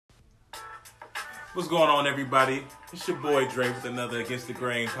What's going on, everybody? It's your boy Dre with another Against the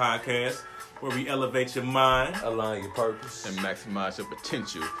Grain podcast, where we elevate your mind, align your purpose, and maximize your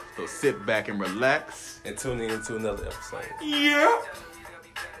potential. So sit back and relax and tune in to another episode. Yeah,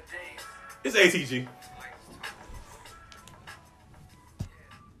 it's ATG.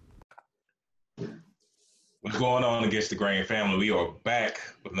 What's going on, Against the Grain family? We are back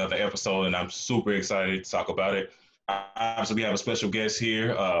with another episode, and I'm super excited to talk about it. Obviously, we have a special guest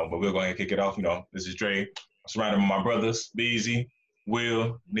here, but we're going to kick it off. You know, this is Dre. I'm surrounded by my brothers, Beezy,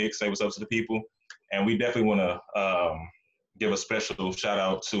 Will, Nick. Say what's up to the people. And we definitely want to give a special shout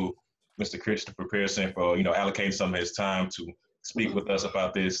out to Mr. Christopher Pearson for, allocating some of his time to speak with us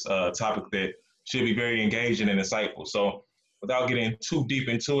about this topic that should be very engaging and insightful. So without getting too deep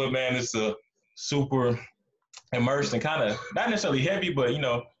into it, man, it's a super immersed and kind of not necessarily heavy, but,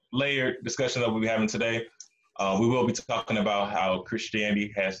 layered discussion that we'll be having today. We will be talking about how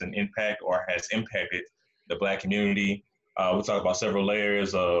Christianity has an impact or has impacted the Black community. We'll talk about several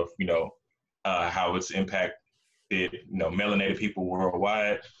layers of, how it's impacted, melanated people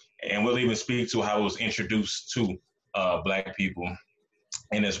worldwide. And we'll even speak to how it was introduced to Black people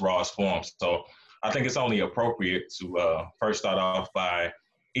in its rawest form. So I think it's only appropriate to first start off by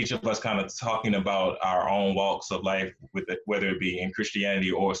each of us kind of talking about our own walks of life, with it, whether it be in Christianity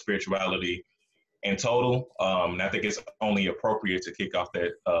or spirituality in total. And I think it's only appropriate to kick off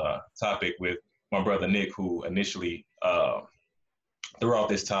that topic with my brother Nick, who initially threw out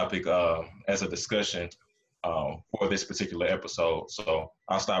this topic as a discussion for this particular episode. So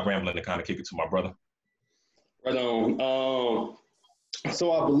I'll stop rambling and kind of kick it to my brother. Right on.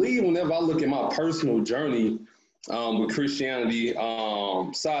 So I believe whenever I look at my personal journey with Christianity,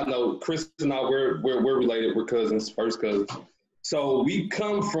 side note, Chris and I, we're related. We're cousins, first cousins. So we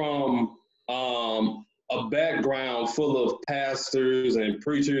come from a background full of pastors and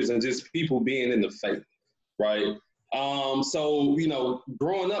preachers and just people being in the faith, right? So,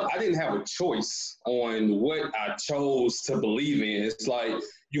 growing up, I didn't have a choice on what I chose to believe in. It's like,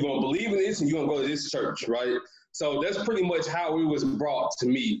 you're going to believe in this and you're going to go to this church, right? So that's pretty much how it was brought to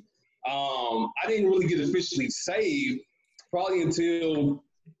me. I didn't really get officially saved probably until,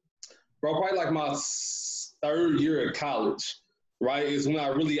 probably like my third year of college. Right, is when I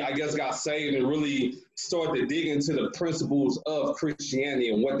really, got saved and really started to dig into the principles of Christianity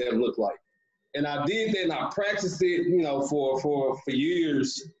and what that looked like. And I did that and I practiced it, for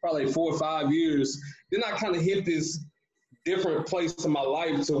years, probably 4 or 5 years. Then I kind of hit this different place in my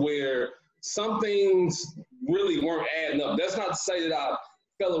life to where some things really weren't adding up. That's not to say that I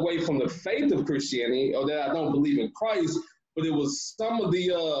fell away from the faith of Christianity or that I don't believe in Christ, but it was some of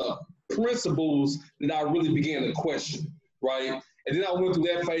the principles that I really began to question, right? And then I went through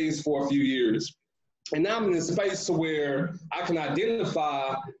that phase for a few years. And now I'm in a space to where I can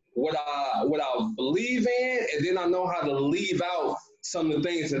identify what I believe in, and then I know how to leave out some of the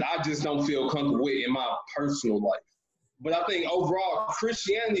things that I just don't feel comfortable with in my personal life. But I think overall,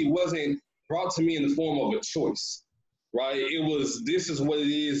 Christianity wasn't brought to me in the form of a choice, right? It was, this is what it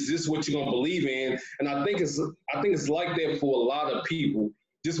is, this is what you're gonna believe in. And I think it's like that for a lot of people,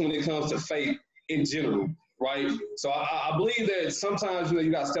 just when it comes to faith in general. Right. So I believe that sometimes,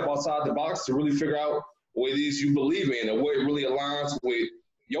 you got to step outside the box to really figure out what it is you believe in and what it really aligns with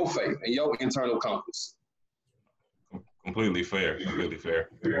your faith and your internal compass. Completely fair. Completely fair.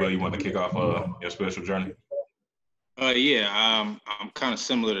 Will, you want to kick off your spiritual journey? I'm kind of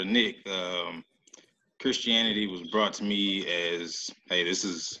similar to Nick. Christianity was brought to me as, hey, this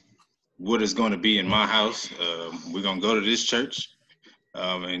is what is going to be in my house. We're going to go to this church.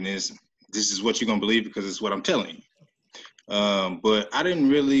 And this is what you're going to believe because it's what I'm telling you. But I didn't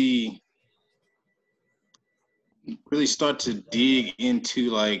really start to dig into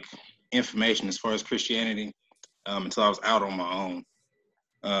like information as far as Christianity until I was out on my own.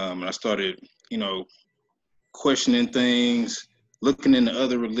 And I started, questioning things, looking into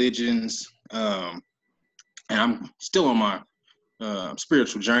other religions. And I'm still on my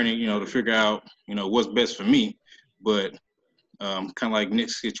spiritual journey, to figure out, what's best for me. But kind of like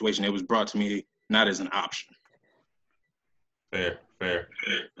Nick's situation, it was brought to me not as an option. Fair.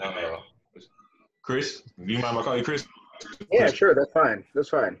 Chris, do you mind if I call you Chris? Yeah, sure, that's fine.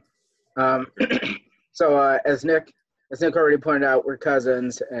 So as Nick already pointed out, we're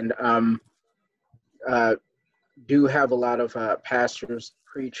cousins and do have a lot of pastors,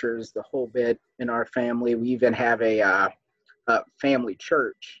 preachers, the whole bit in our family. We even have a family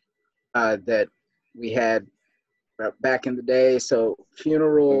church that we had back in the day. So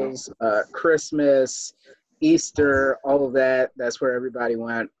funerals, Christmas, Easter, all of that's where everybody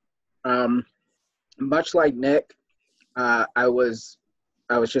went. Much like Nick, I was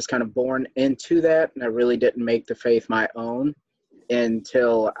I was just kind of born into that, and I really didn't make the faith my own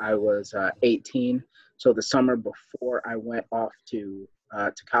until I was 18. So the summer before I went off to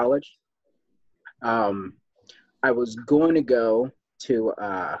college, I was going to go to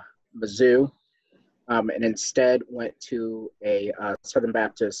Mizzou, and instead went to a Southern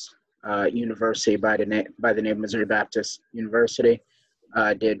Baptist university by the name of Missouri Baptist University.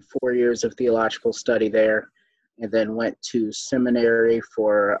 Did 4 years of theological study there, and then went to seminary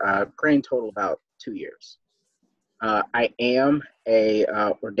for a grand total about 2 years. I am a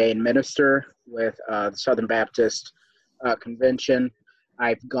ordained minister with the Southern Baptist Convention.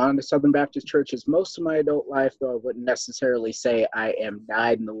 I've gone to Southern Baptist churches most of my adult life, though I wouldn't necessarily say I am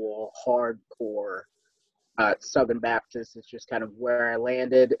dyed-in-the-wool, hardcore Southern Baptist. It's just kind of where I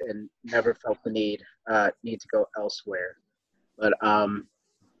landed and never felt the need to go elsewhere. But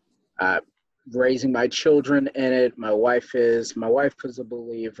raising my children in it, my wife is a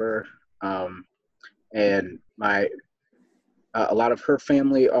believer, and a lot of her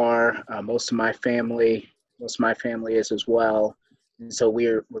family are. Most of my family is as well. And so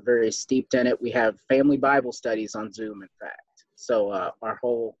we're very steeped in it. We have family Bible studies on Zoom, in fact. So our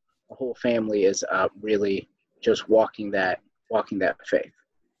whole family is really just walking that faith.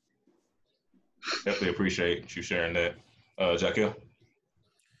 Definitely appreciate you sharing that, Jaquil.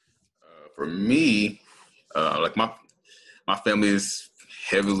 For me, like my family is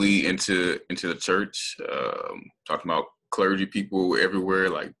heavily into the church. Talking about clergy people everywhere,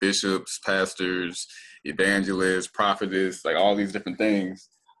 like bishops, pastors, evangelists, prophetess, like all these different things.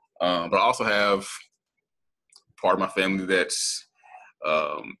 But I also have part of my family that's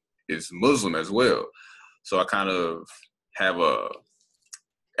is Muslim as well. So I kind of have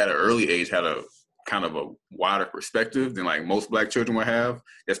at an early age, had a kind of a wider perspective than like most Black children would have,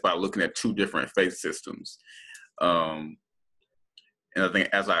 just by looking at two different faith systems. And I think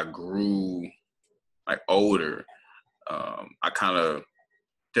as I grew like older, I kind of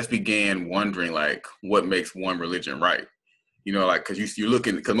just began wondering like what makes one religion right. You know, like, because you're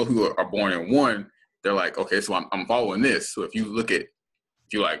looking, because most people are born in one, they're like, okay, so I'm following this. So if you're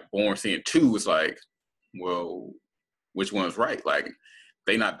like born seeing two, it's like, well, which one's right? Like,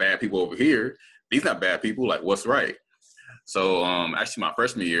 they not bad people over here. These not bad people. Like, what's right? So actually, my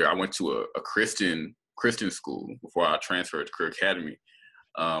freshman year, I went to a Christian school before I transferred to Career Academy.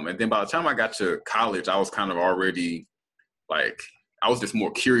 And then by the time I got to college, I was kind of already like, I was just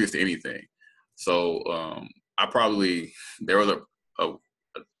more curious than anything. So there was a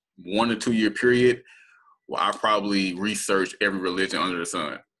 1 to 2 year period where I probably researched every religion under the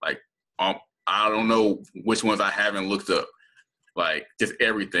sun. Like, I don't know which ones I haven't looked up. Like, just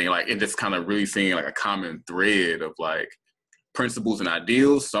everything. Like, and just kind of really seeing like a common thread of like principles and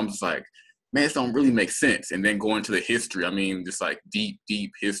ideals. So I'm just like, man, this don't really make sense. And then going to the history, I mean, just like deep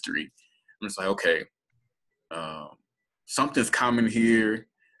history. I'm just like, okay, something's common here.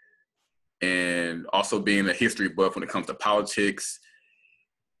 And also being a history buff when it comes to politics,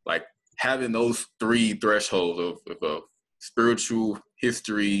 like having those three thresholds of spiritual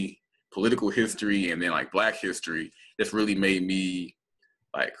history, political history, and then like Black history, that's really made me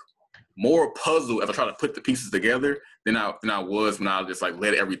like more puzzled as I try to put the pieces together than I was when I just like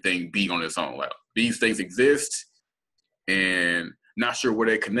let everything be on its own. Like, these things exist and not sure where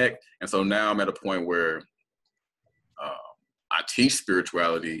they connect. And so now I'm at a point where I teach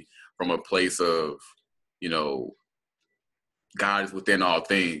spirituality from a place of, you know, God is within all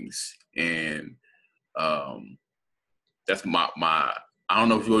things. And that's my I don't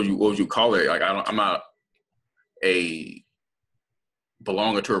know what would you call it. Like, I'm not a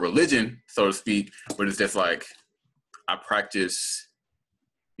belonger to a religion, so to speak, but it's just like I practice,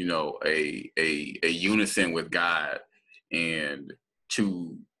 you know, a unison with God, and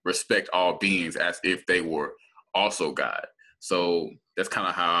to respect all beings as if they were also God. So that's kind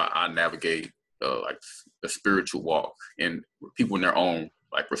of how I navigate like the spiritual walk and people in their own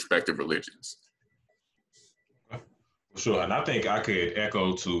like respective religions. Sure, and I think I could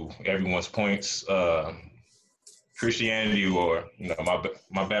echo to everyone's points. Christianity, or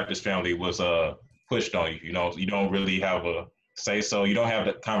my Baptist family was pushed on you. You know, you don't really have a say so. You don't have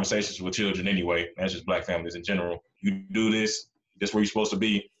the conversations with children anyway. That's just Black families in general. You do this. This where you're supposed to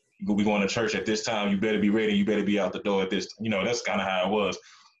be. You'll be going to church at this time. You better be ready. You better be out the door at this. You know, that's kind of how it was.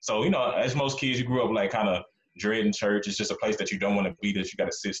 So, you know, as most kids, you grew up like kind of dreading church. It's just a place that you don't want to be. That you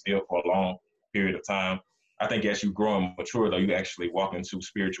got to sit still for a long period of time. I think as you grow and mature, though, you actually walk into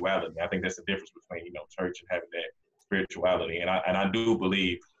spirituality. I think that's the difference between, you know, church and having that spirituality. And I do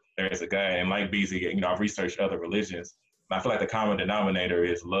believe there is a guy, and like BZ, you know, I've researched other religions, and I feel like the common denominator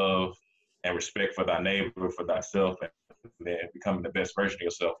is love and respect for thy neighbor, for thyself, and and then becoming the best version of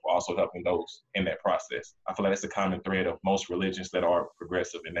yourself while also helping those in that process. I feel like that's the common thread of most religions that are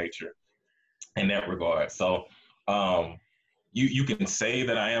progressive in nature in that regard. So you can say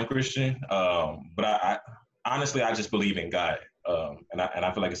that I am Christian, but I honestly, I just believe in God. And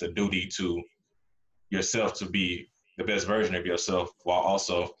I feel like it's a duty to yourself to be the best version of yourself while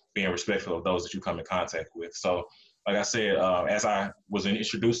also being respectful of those that you come in contact with. So, like I said, as I was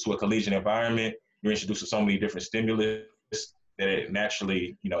introduced to a collegiate environment, you're introduced to so many different stimulus that it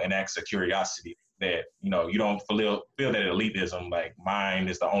naturally, enacts a curiosity that, you don't feel that elitism, like mine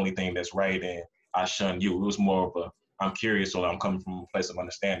is the only thing that's right and I shun you. It was more of a, I'm curious, so I'm coming from a place of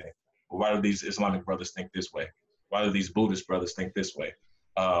understanding. Well, why do these Islamic brothers think this way? Why do these Buddhist brothers think this way?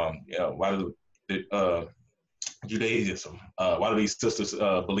 Why do the Judaism? Why do these sisters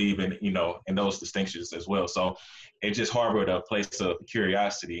believe in, in those distinctions as well? So it just harbored a place of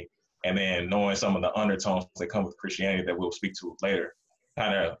curiosity, and then knowing some of the undertones that come with Christianity that we'll speak to later,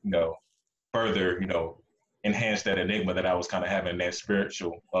 kind of, further, enhance that enigma that I was kind of having, that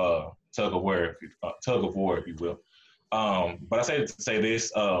spiritual tug of war, if you will. But I say to say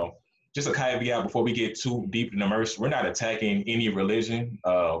this, just a caveat before we get too deep and immersed, we're not attacking any religion.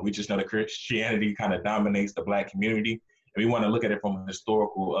 We just know that Christianity kind of dominates the Black community. And we want to look at it from a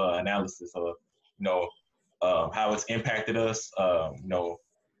historical analysis of, how it's impacted us,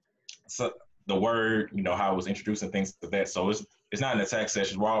 so the word, how it was introduced and things like that. So it's not an attack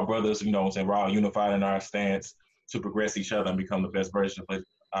session. We're all brothers, and we're all unified in our stance to progress each other and become the best version of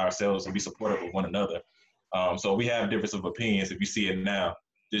ourselves and be supportive of one another. So we have difference of opinions. If you see it now,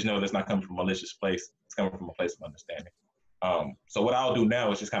 just know that's not coming from a malicious place. It's coming from a place of understanding. So what I'll do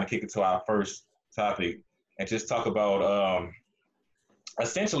now is just kind of kick it to our first topic and just talk about,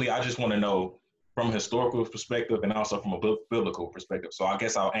 essentially, I just want to know from a historical perspective and also from a biblical perspective. So I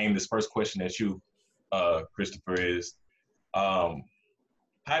guess I'll aim this first question at you, Christopher, is how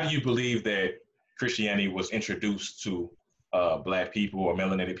do you believe that Christianity was introduced to Black people or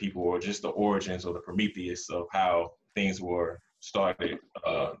melanated people, or just the origins or the Prometheus of how things were started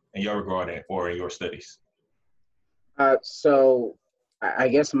in your regard or in your studies? So I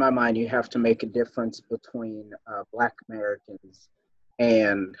guess in my mind, you have to make a difference between Black Americans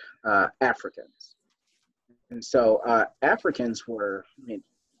and Africans. And so Africans were,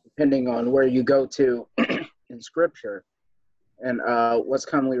 depending on where you go to in scripture, and what's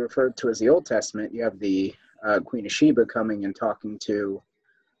commonly referred to as the Old Testament, you have the Queen of Sheba coming and talking to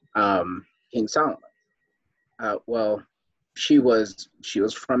King Solomon. Well, she was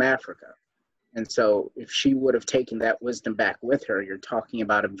from Africa. And so if she would have taken that wisdom back with her, you're talking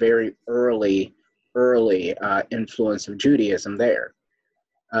about a very early influence of Judaism there.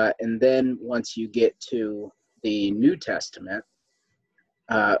 And then once you get to the New Testament,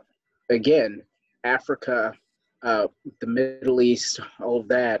 again, Africa, the Middle East, all of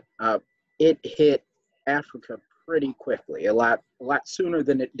that, it hit Africa pretty quickly, a lot sooner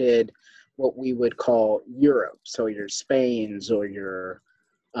than it did what we would call Europe. So your Spains or your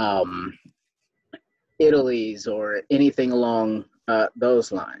Italy's or anything along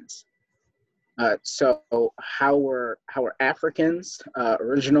those lines. So how were Africans,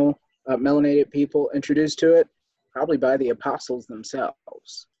 original melanated people, introduced to it? Probably by the apostles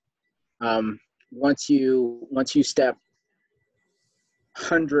themselves. Once you step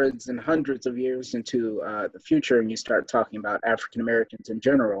hundreds and hundreds of years into the future and you start talking about African Americans in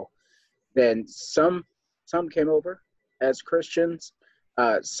general, then some came over as Christians,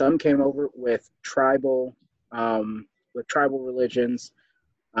 some came over with tribal religions,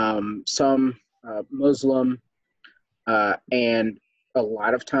 some Muslim, and a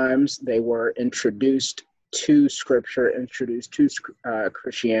lot of times they were introduced to Scripture, introduced to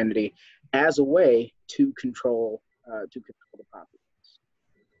Christianity as a way to control the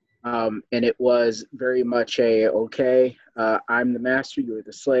populace. And it was very much okay, I'm the master, you're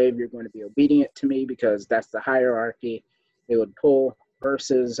the slave, you're going to be obedient to me because that's the hierarchy. They would pull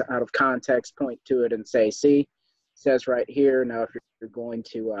verses out of context, point to it, and say, see, it says right here, now if you're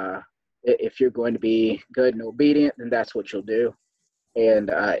going to be good and obedient, then that's what you'll do.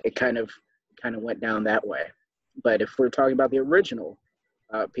 And it kind of went down that way. But if we're talking about the original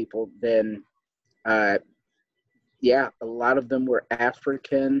people, then yeah, a lot of them were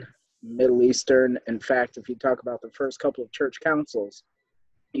African, Middle Eastern. In fact, if you talk about the first couple of church councils,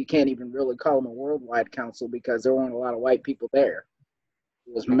 you can't even really call them a worldwide council because there weren't a lot of white people there.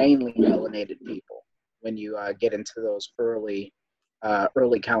 It was mainly melanated people when you get into those early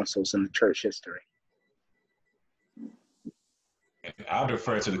councils in the church history. I'll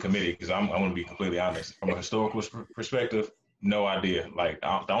defer to the committee because I'm going to be completely honest. From a historical perspective, no idea. Like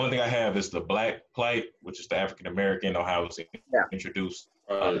the only thing I have is the Black plight, which is the African American, or how it was Yeah. introduced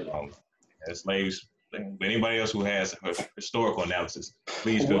Right. as slaves. Anybody else who has a historical analysis,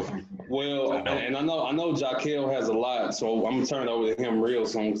 please feel free. Well, and I know Jaquel has a lot, so I'm gonna turn it over to him real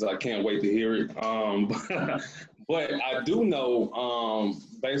soon because I can't wait to hear it. But I do know,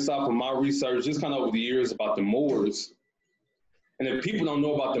 based off of my research, just kind of over the years about the Moors. And if people don't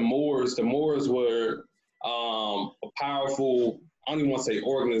know about the Moors were a powerful, I don't even want to say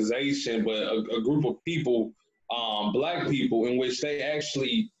organization, but a group of people, Black people, in which they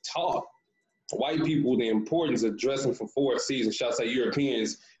actually taught white people the importance of dressing for 4 seasons, shall I say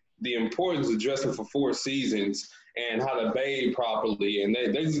Europeans, the importance of dressing for 4 seasons and how to bathe properly. And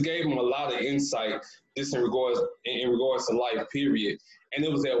they just gave them a lot of insight just in regards to life, period. And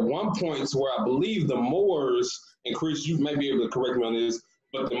it was at one point where I believe the Moors, and Chris, you may be able to correct me on this,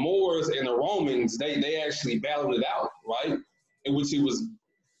 but the Moors and the Romans, they actually battled it out, right? In which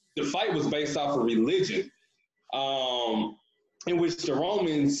the fight was based off of religion. In which the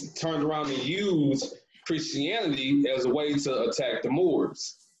Romans turned around and used Christianity as a way to attack the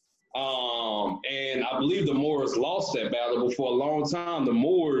Moors. And I believe the Moors lost that battle, but for a long time, the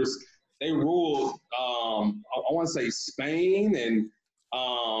Moors, they ruled, I want to say Spain and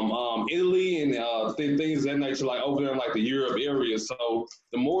Italy and things of that nature, like over there in like the Europe area. So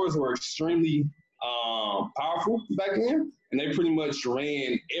the Moors were extremely powerful back then, and they pretty much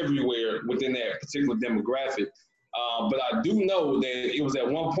ran everywhere within that particular demographic. But I do know that it was at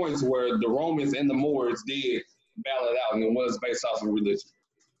one point where the Romans and the Moors did battle it out, and it was based off of religion.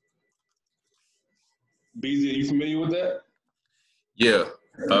 BZ, are you familiar with that? Yeah,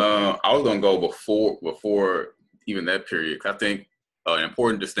 I was gonna go before even that period. I think an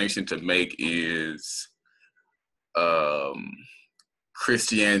important distinction to make is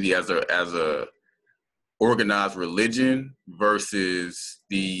Christianity as a organized religion versus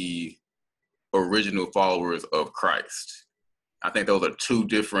the original followers of Christ. I think those are two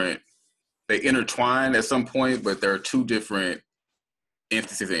different. They intertwine at some point, but there are two different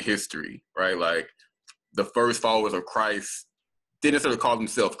instances in history, right? Like the first followers of Christ didn't necessarily call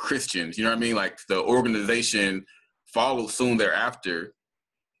themselves Christians. You know what I mean? Like the organization followed soon thereafter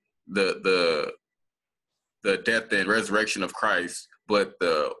the death and resurrection of Christ, but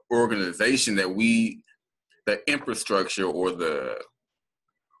the organization the infrastructure or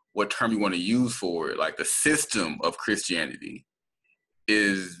what term you want to use for it, like the system of Christianity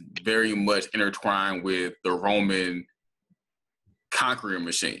is very much intertwined with the Roman conquering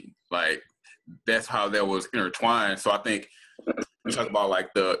machine. Like that's how that was intertwined. So I think we talk about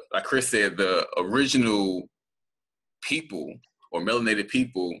like Chris said, the original people or melanated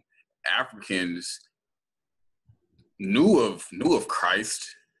people, Africans knew of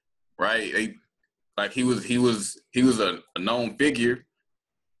Christ, right? He was a known figure,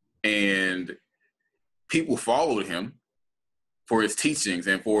 and people followed him for his teachings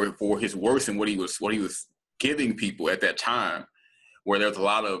and for his works and what he was giving people at that time, where there's a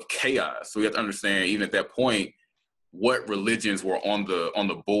lot of chaos. So we have to understand, even at that point, what religions were on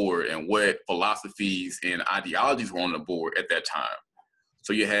the board and what philosophies and ideologies were on the board at that time.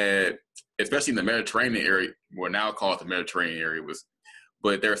 So you had, especially in the Mediterranean area, we're now called the Mediterranean area,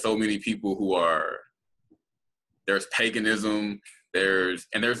 but there are so many people there's paganism, there's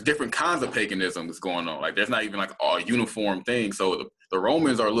different kinds of paganism that's going on. Like there's not even like a uniform thing. So the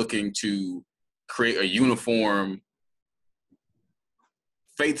Romans are looking to create a uniform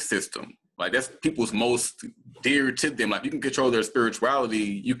faith system. Like that's people's most dear to them. Like you can control their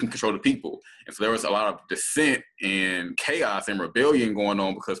spirituality, you can control the people. And so there was a lot of dissent and chaos and rebellion going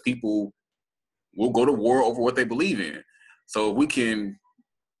on because people will go to war over what they believe in. So we can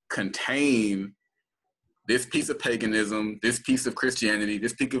contain this piece of paganism, this piece of Christianity,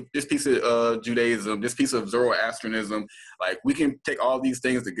 this piece of Judaism, this piece of Zoroastrianism. Like we can take all these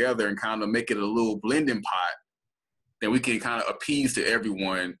things together and kind of make it a little blending pot that we can kind of appease to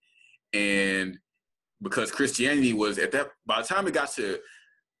everyone. And because Christianity was by the time it got to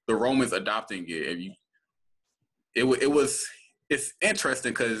the Romans adopting it, it's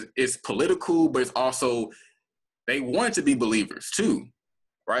interesting because it's political, but it's also, they wanted to be believers too,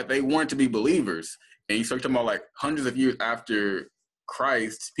 right? They wanted to be believers. And you start talking about like hundreds of years after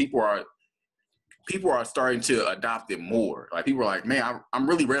Christ, people are starting to adopt it more. Like people are like, man, I'm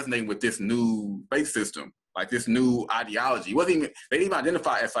really resonating with this new faith system, like this new ideology. They didn't even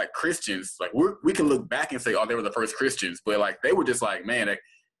identify as like Christians. Like we can look back and say, oh, they were the first Christians, but like they were just like, man,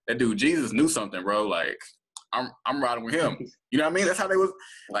 that dude Jesus knew something, bro. Like I'm riding with him. You know what I mean? That's how they was.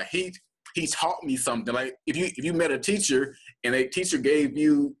 Like he taught me something. Like if you met a teacher and a teacher gave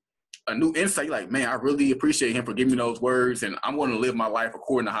you a new insight. You're like, man, I really appreciate him for giving me those words, and I'm going to live my life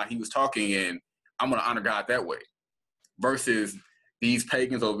according to how he was talking, and I'm going to honor God that way. Versus these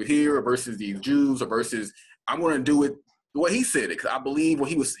pagans over here, or versus these Jews, or versus I'm going to do it the way he said it, because I believe what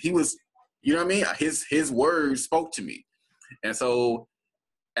he was, you know what I mean? His words spoke to me. And so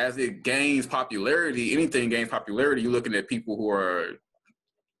as it gains popularity, anything gains popularity, you're looking at people who are,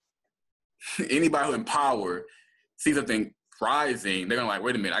 anybody who in power sees something rising, they're gonna like,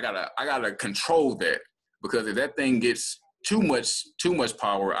 wait a minute, I gotta control that, because if that thing gets too much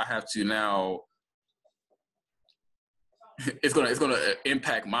power, I have to now, it's gonna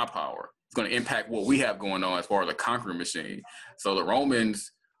impact my power. It's gonna impact what we have going on as far as a conquering machine. So the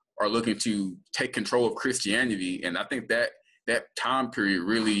Romans are looking to take control of Christianity, and I think that time period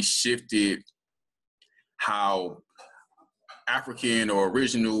really shifted how African or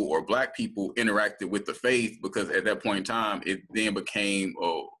original or Black people interacted with the faith, because at that point in time, it then became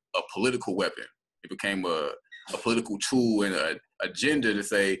a political weapon. It became a political tool and an agenda to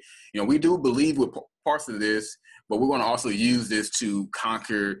say, we do believe with parts of this, but we're going to also use this to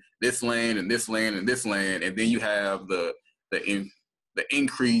conquer this land and this land and this land. And then you have the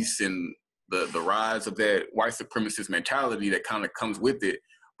increase in the rise of that white supremacist mentality that kind of comes with it.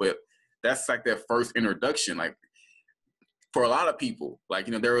 But that's like that first introduction. Like, for a lot of people, like,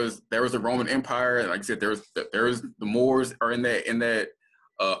 there was the Roman Empire, and like I said, there was the Moors are in that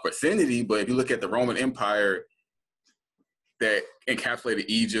vicinity. But if you look at the Roman Empire that encapsulated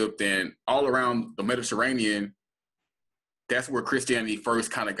Egypt and all around the Mediterranean, that's where Christianity first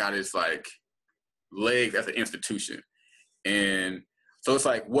kind of got its like legs as an institution. And so it's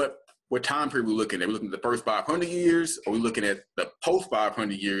like, what time period we looking at? We're looking at the first 500 years, or we looking at the post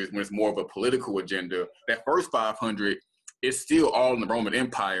 500 years when it's more of a political agenda? That first 500, it's still all in the Roman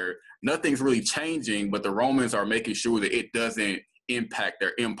Empire. Nothing's really changing, but the Romans are making sure that it doesn't impact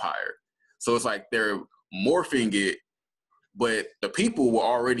their empire. So it's like they're morphing it, but the people were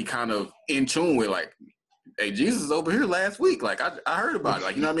already kind of in tune with, like, hey, Jesus is over here last week. Like, I heard about it.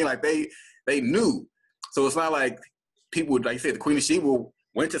 Like, you know what I mean? Like, they knew. So it's not like people, like you said, the Queen of Sheba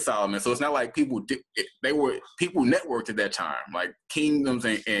went to Solomon. So it's not like people networked at that time. Like, kingdoms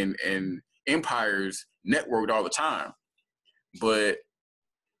and empires networked all the time. But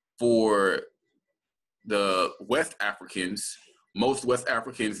for the West Africans, most West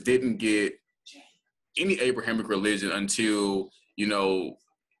Africans didn't get any Abrahamic religion until,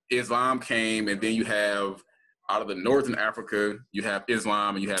 Islam came. And then you have, out of the Northern Africa, you have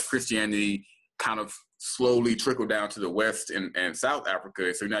Islam and you have Christianity kind of slowly trickle down to the West and South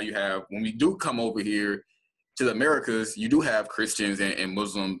Africa. So now you have, when we do come over here to the Americas, you do have Christians and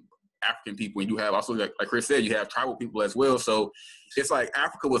Muslim African people, and you have also, like Chris said, you have tribal people as well. So it's like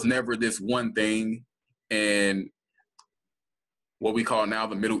Africa was never this one thing, and what we call now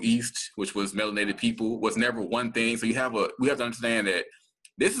the Middle East, which was melanated people, was never one thing. So we have to understand that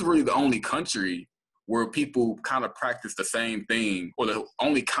this is really the only country where people kind of practice the same thing, or the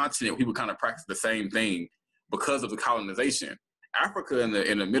only continent where people kind of practice the same thing because of the colonization. Africa and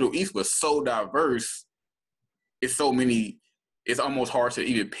the Middle East was so diverse. It's so many. It's almost hard to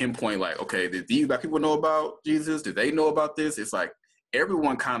even pinpoint, like, okay, did these Black people know about Jesus? Did they know about this? It's like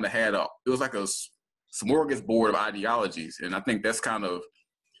everyone kind of had it was like a smorgasbord of ideologies. And I think that's kind of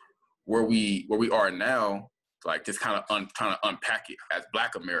where we are now, like just kind of trying to unpack it as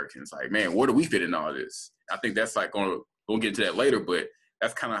Black Americans. Like, man, where do we fit in all this? I think that's like we'll get into that later, but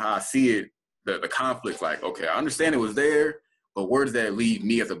that's kind of how I see it, the conflict. Like, okay, I understand it was there, but where does that leave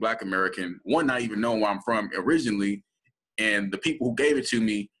me as a Black American? One, not even knowing where I'm from originally, and the people who gave it to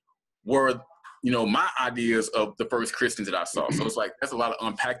me were, my ideas of the first Christians that I saw. So it's like, that's a lot of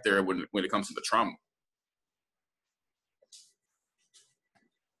unpack there when it comes to the trauma.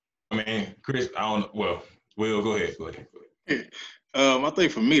 I mean, Chris, Will, go ahead. I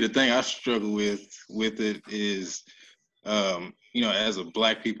think for me, the thing I struggle with it is, as a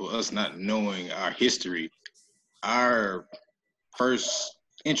Black people, us not knowing our history, our first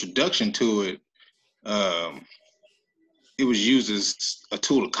introduction to it, it was used as a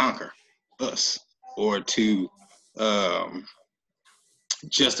tool to conquer us, or to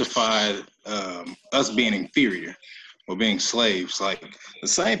justify us being inferior or being slaves. Like, the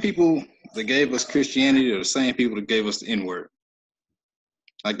same people that gave us Christianity are the same people that gave us the N-word.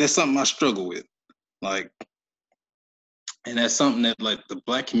 Like, that's something I struggle with. Like, and that's something that, like, the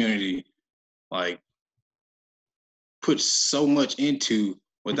Black community, like, puts so much into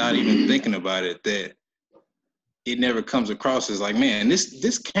without even thinking about it, that it never comes across as like, man,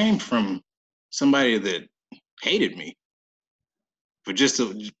 this came from somebody that hated me for just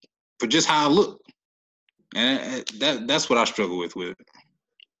how I look. And that's what I struggle with it.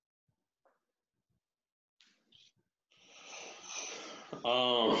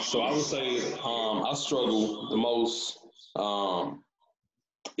 So I would say I struggle the most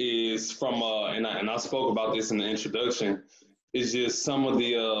is from and I spoke about this in the introduction. Is just some of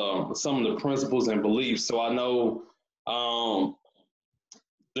the principles and beliefs. So I know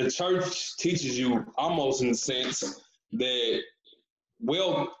the church teaches you almost in the sense that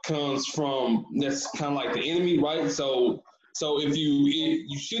wealth comes from, that's kind of like the enemy, right? So if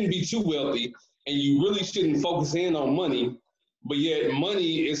you shouldn't be too wealthy, and you really shouldn't focus in on money, but yet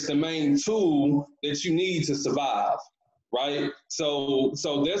money is the main tool that you need to survive, right? So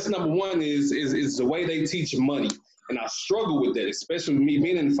that's number one is the way they teach money, and I struggle with that, especially me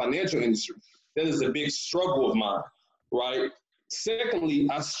being in the financial industry. That is a big struggle of mine, right? Secondly,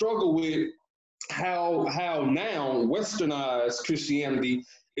 I struggle with how now westernized Christianity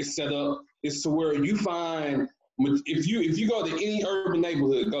is set up is to where you find, if you go to any urban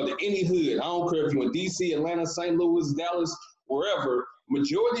neighborhood, go to any hood, I don't care if you're in DC, Atlanta, St. Louis, Dallas, wherever,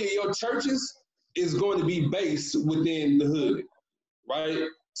 majority of your churches is going to be based within the hood, right?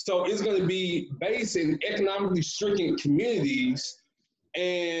 So it's going to be based in economically stricken communities,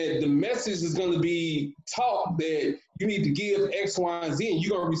 and the message is going to be taught that you need to give X, Y, and Z, and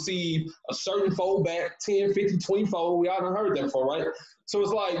you're going to receive a certain fold back, 10, 50, 20 fold. We all done heard that before, right? So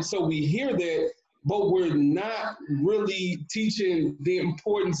it's like, so we hear that, but we're not really teaching the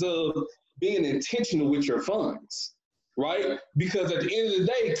importance of being intentional with your funds, right? Because at the end of the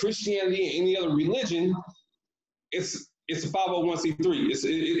day, Christianity and any other religion, it's a 501c3.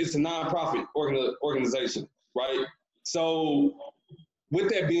 It's a nonprofit organization, right? So with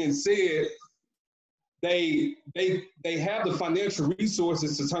that being said, they have the financial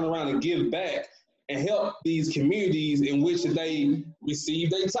resources to turn around and give back and help these communities in which they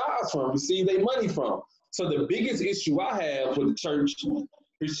receive their tithes from, receive their money from. So the biggest issue I have with the church,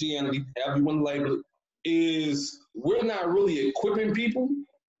 Christianity, however you want to label it, is we're not really equipping people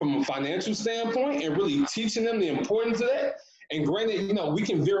from a financial standpoint and really teaching them the importance of that. And granted, we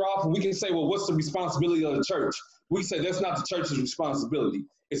can veer off and we can say, well, what's the responsibility of the church? We say that's not the church's responsibility.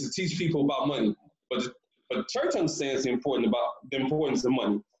 It's to teach people about money. But the church understands the importance of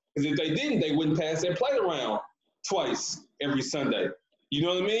money. Because if they didn't, they wouldn't pass their plate around twice every Sunday. You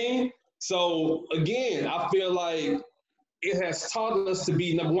know what I mean? So again, I feel like it has taught us to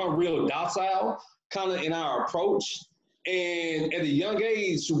be, number one, real docile, kind of in our approach. And at a young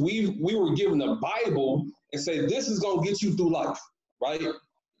age, we were given a Bible and say, this is going to get you through life, right?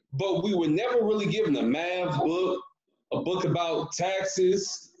 But we were never really given a math book, a book about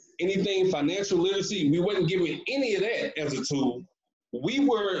taxes, anything financial literacy. We wasn't given any of that as a tool.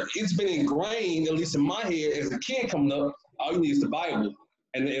 It's been ingrained, at least in my head as a kid coming up, all you need is the Bible.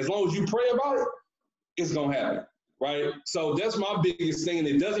 And as long as you pray about it, it's going to happen, right? So that's my biggest thing.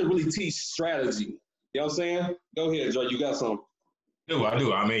 It doesn't really teach strategy. You know what I'm saying? Go ahead, Joe. You got something. I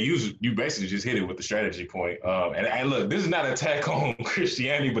do. I mean, you basically just hit it with the strategy point. And look, this is not an attack on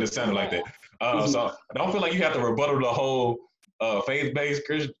Christianity, but it sounded like that. So I don't feel like you have to rebuttal the whole faith-based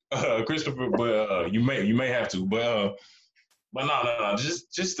Christopher, but you may have to. But no.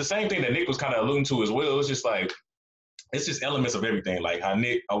 Just the same thing that Nick was kind of alluding to as well. It's just like, it's just elements of everything. Like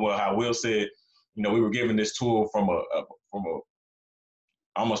how Will said, we were given this tool from a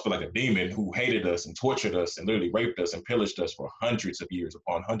I almost feel like a demon who hated us and tortured us and literally raped us and pillaged us for hundreds of years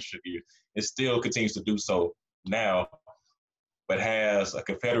upon hundreds of years. It still continues to do so now, but has a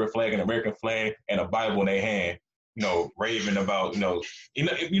Confederate flag, an American flag, and a Bible in their hand, raving about, you know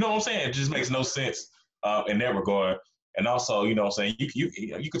what I'm saying? It just makes no sense in that regard. And also, you know what I'm saying,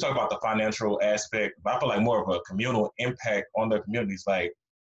 you could talk about the financial aspect, but I feel like more of a communal impact on the communities. Like,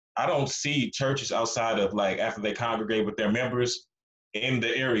 I don't see churches outside of, like, after they congregate with their members in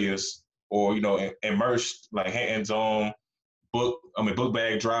the areas, or immersed, like hands-on book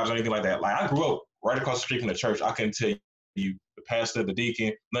bag drives or anything like that. Like, I grew up right across the street from the church. I couldn't tell you the pastor, the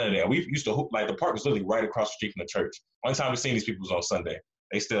deacon, none of that. We used to like, the park was literally right across the street from the church. Only time we seen these people was on Sunday.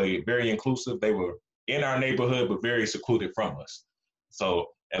 They still very inclusive. They were in our neighborhood, but very secluded from us. So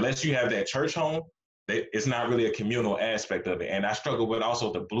unless you have that church home, it's not really a communal aspect of it. And I struggle with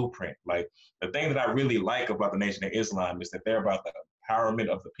also the blueprint. Like, the thing that I really like about the Nation of Islam is that they're about the empowerment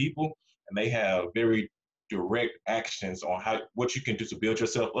of the people, and they have very direct actions on what you can do to build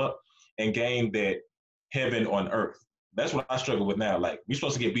yourself up and gain that heaven on earth. That's what I struggle with now. Like, we're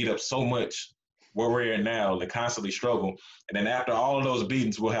supposed to get beat up so much where we're in now, to constantly struggle. And then after all of those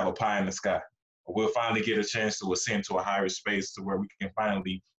beatings, we'll have a pie in the sky. We'll finally get a chance to ascend to a higher space to where we can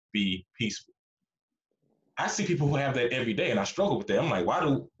finally be peaceful. I see people who have that every day, and I struggle with that. I'm like,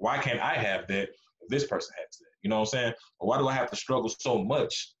 why can't I have that if this person has that? You know what I'm saying? Or why do I have to struggle so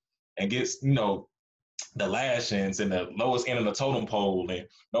much and get, the lashings and the lowest end of the totem pole and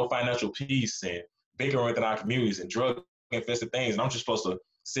no financial peace and bickering within our communities and drug infested things. And I'm just supposed to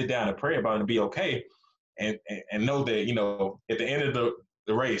sit down and pray about it and be okay and know that, you know, at the end of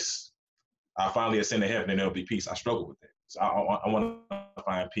the race, I finally ascend to heaven and there'll be peace. I struggle with it. So I want to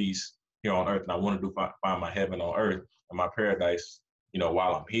find peace here on earth, and I want to find my heaven on earth and my paradise, you know,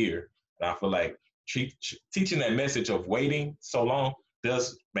 while I'm here. And I feel like teaching that message of waiting so long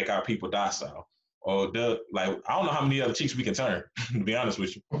does make our people docile. Or does, like, I don't know how many other cheeks we can turn, to be honest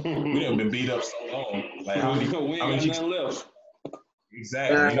with you. We done been beat up so long. Like, how many cheeks left?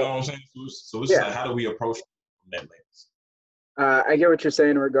 Exactly. You know what I'm saying? So it's Yeah. like, how do we approach from that lens? I get what you're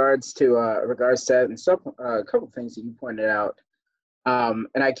saying in regards to that, and a couple of things that you pointed out.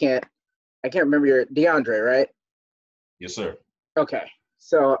 And I can't remember your DeAndre, right? Yes, sir. Okay.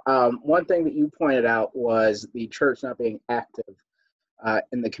 So one thing that you pointed out was the church not being active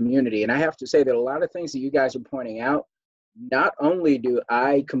in the community, and I have to say that a lot of things that you guys are pointing out, not only do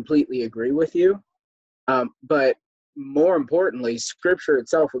I completely agree with you, but more importantly, Scripture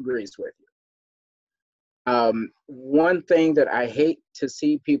itself agrees with you. One thing that I hate to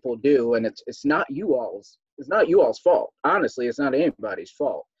see people do, and it's not you all's fault. Honestly, it's not anybody's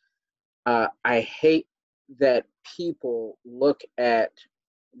fault. I hate that people look at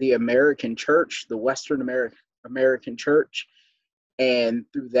the American church, the Western American church, and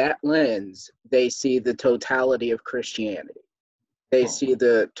through that lens, they see the totality of Christianity. They see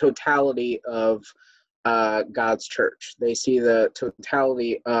the totality of God's church. They see the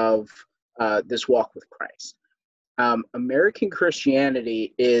totality of this walk with Christ. American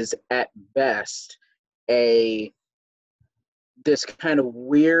Christianity is at best this kind of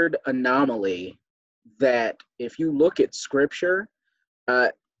weird anomaly that, if you look at Scripture,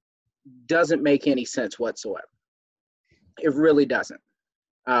 doesn't make any sense whatsoever. It really doesn't.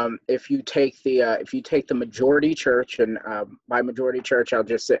 If you take the majority church, and by majority church, I'll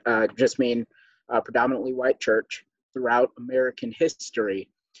just mean predominantly white church throughout American history,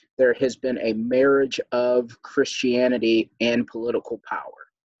 there has been a marriage of Christianity and political power.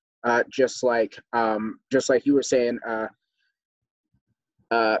 Just like you were saying,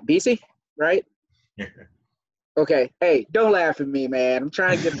 BC, right? Okay. Hey, don't laugh at me, man. I'm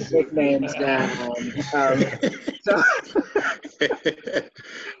trying to get the nicknames down. So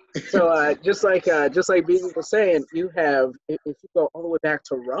just like BC was saying, you have, if you go all the way back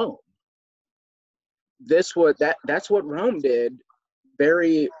to Rome, that's what Rome did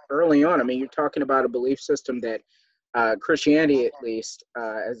very early on. I mean, you're talking about a belief system that Christianity, at least,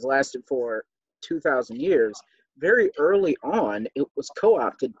 has lasted for 2,000 years. Very early on, it was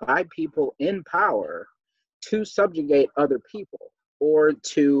co-opted by people in power to subjugate other people, or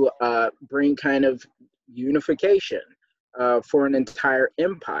to bring kind of unification for an entire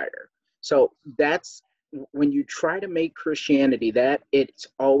empire. So that's when you try to make Christianity that, it's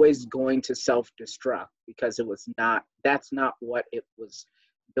always going to self-destruct, because that's not what it was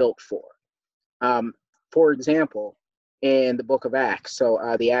built for. For example, in the book of Acts, so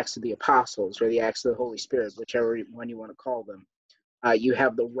the Acts of the Apostles, or the Acts of the Holy Spirit, whichever one you want to call them, you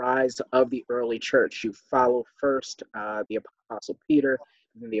have the rise of the early church. You follow first the Apostle Peter,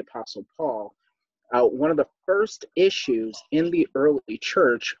 and then the Apostle Paul. One of the first issues in the early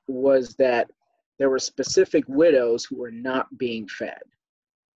church was that there were specific widows who were not being fed.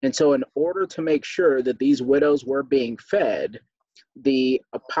 And so in order to make sure that these widows were being fed, the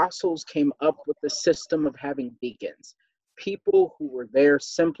apostles came up with the system of having deacons, people who were there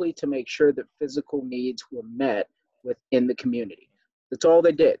simply to make sure that physical needs were met within the community. That's all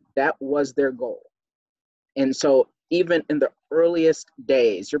they did. That was their goal. And so even in the earliest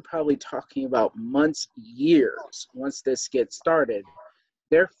days, you're probably talking about months, years, once this gets started,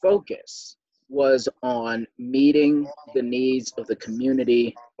 their focus was on meeting the needs of the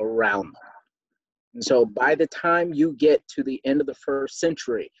community around them. And so by the time you get to the end of the first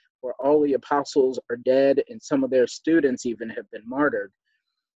century, where all the apostles are dead and some of their students even have been martyred,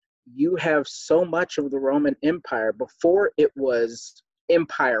 you have so much of the Roman Empire, before it was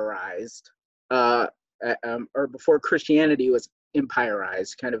empirized, or before Christianity was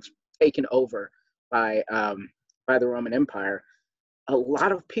empirized, kind of taken over by the Roman Empire. A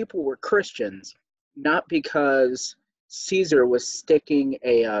lot of people were Christians, not because Caesar was sticking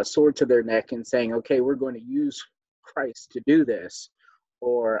a sword to their neck and saying, okay, we're going to use Christ to do this,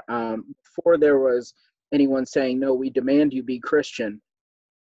 or before there was anyone saying, no, we demand you be Christian.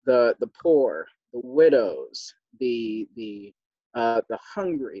 The poor, the widows, the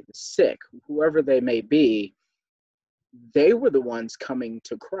hungry, the sick, whoever they may be, they were the ones coming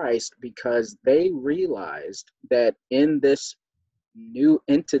to Christ because they realized that in this new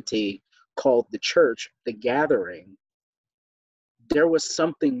entity called the church, the gathering, there was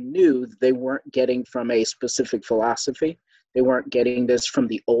something new they weren't getting from a specific philosophy. They weren't getting this from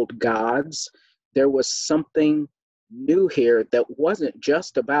the old gods. There was something new here that wasn't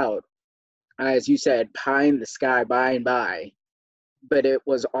just about, as you said, pie in the sky by and by, but it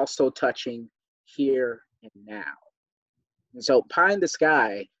was also touching here and now. And so pie in the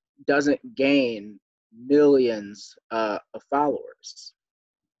sky doesn't gain millions of followers.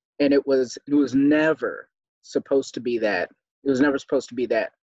 And it was never supposed to be that. It was never supposed to be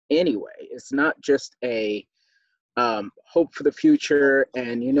that anyway. It's not just a hope for the future,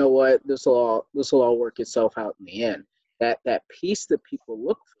 and you know what, this will all work itself out in the end. That peace that people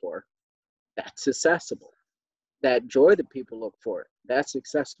look for, that's accessible. That joy that people look for, that's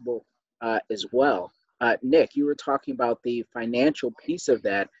accessible as well. Nick, you were talking about the financial piece of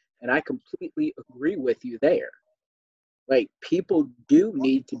that, and I completely agree with you there. Like, people do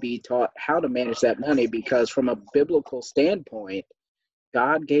need to be taught how to manage that money, because from a biblical standpoint,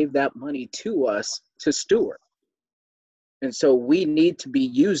 God gave that money to us to steward. And so we need to be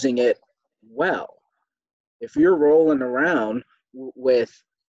using it well. If you're rolling around with,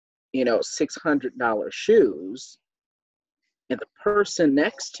 $600 shoes, and the person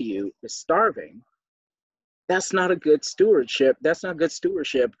next to you is starving, that's not a good stewardship. That's not good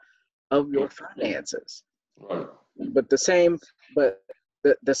stewardship of your finances. Right. But the same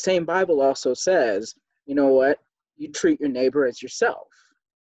Bible also says, you know what? You treat your neighbor as yourself.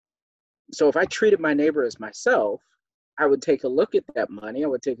 So if I treated my neighbor as myself, I would take a look at that money. I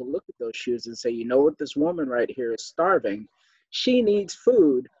would take a look at those shoes and say, you know what? This woman right here is starving. She needs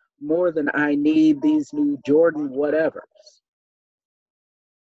food more than I need these new Jordan whatevers.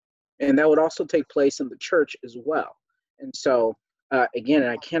 And that would also take place in the church as well. And so, again,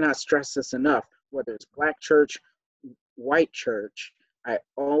 I cannot stress this enough, whether it's black church, white church, I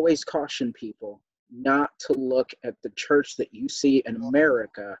always caution people not to look at the church that you see in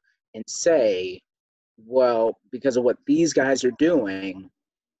America and say, well, because of what these guys are doing,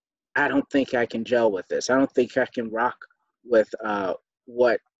 I don't think I can gel with this. I don't think I can rock with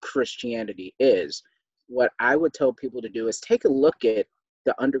what Christianity is. What I would tell people to do is take a look at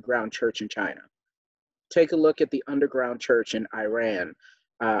the underground church in China. Take a look at the underground church in Iran,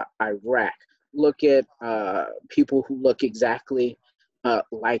 Iraq. Look at people who look exactly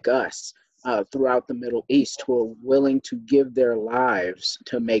like us throughout the Middle East, who are willing to give their lives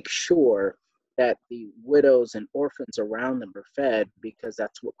to make sure that the widows and orphans around them are fed, because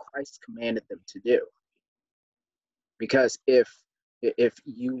that's what Christ commanded them to do. Because if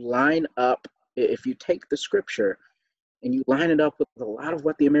you line up, if you take the scripture and you line it up with a lot of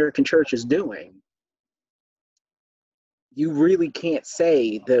what the American church is doing, you really can't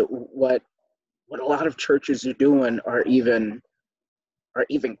say that what a lot of churches are doing are even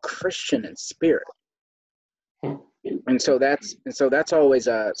Christian in spirit. And so that's always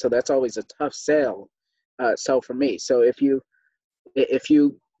a tough sell for me. So if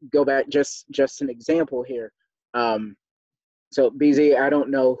you go back, just an example here. So BZ, I don't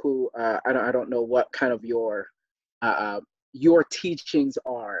know I don't know what kind of your teachings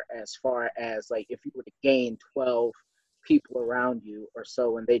are, as far as like if you were to gain 12 people around you or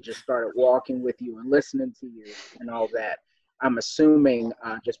so, and they just started walking with you and listening to you and all that. I'm assuming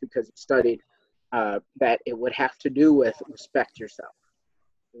just because you studied that it would have to do with respect yourself.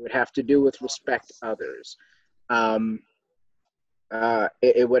 It would have to do with respect others.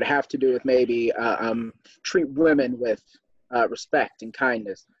 It would have to do with maybe treat women with respect and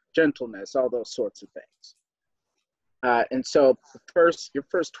kindness, gentleness, all those sorts of things. And so your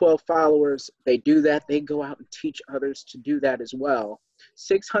first 12 followers, they do that. They go out and teach others to do that as well.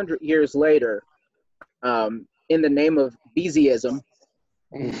 600 years later, in the name of Beezyism,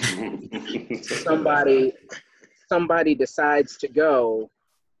 somebody decides to go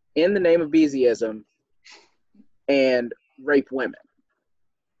in the name of Beezyism and rape women.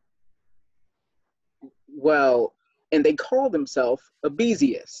 Well, and they call themselves a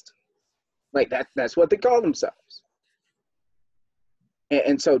Beezyist. Like that's what they call themselves.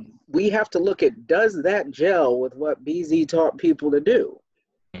 And so we have to look at, does that gel with what BZ taught people to do?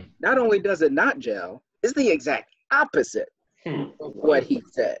 Not only does it not gel, it's the exact opposite of what he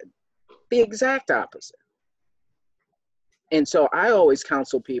said. The exact opposite. And so I always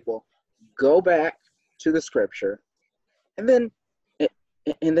counsel people, go back to the scripture and then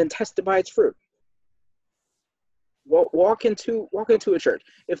test it by its fruit. Walk into a church.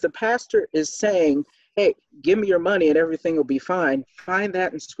 If the pastor is saying, hey, give me your money and everything will be fine, find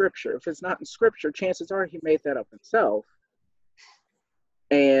that in scripture. If it's not in scripture, chances are he made that up himself,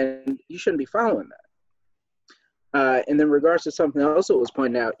 and you shouldn't be following that. And in regards to something else that was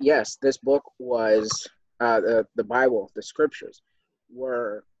pointed out, yes, this book was the Bible, the scriptures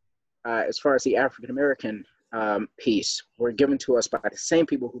were, as far as the African American piece, were given to us by the same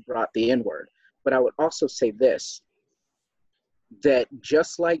people who brought the N-word. But I would also say this, that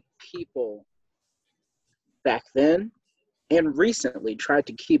just like people back then and recently tried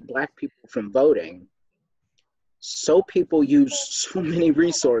to keep Black people from voting, so people use so many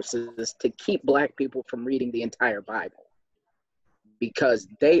resources to keep Black people from reading the entire Bible because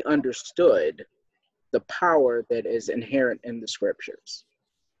they understood the power that is inherent in the scriptures.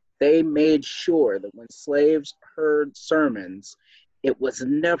 They made sure that when slaves heard sermons, it was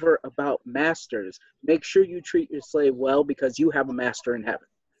never about masters. Make sure you treat your slave well because you have a master in heaven.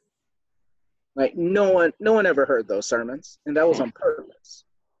 Like no one ever heard those sermons, and that was on purpose.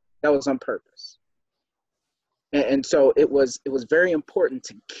 That was on purpose. And so it was very important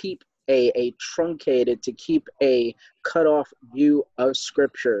to keep a truncated, to keep a cut off view of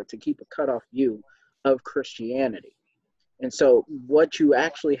scripture, to keep a cut off view of Christianity. And so what you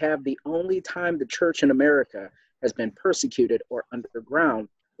actually have, the only time the church in America has been persecuted or underground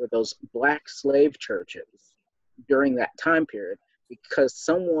were those Black slave churches during that time period, because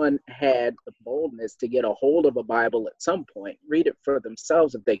someone had the boldness to get a hold of a Bible at some point, read it for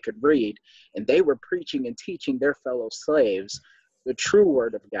themselves if they could read, and they were preaching and teaching their fellow slaves the true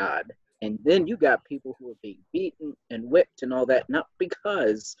word of God. And then you got people who were being beaten and whipped and all that, not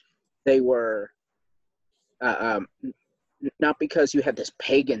because they were, not because you had this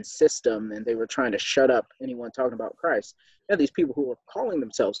pagan system and they were trying to shut up anyone talking about Christ. You had these people who were calling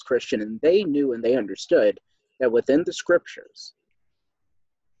themselves Christian, and they knew and they understood that within the scriptures,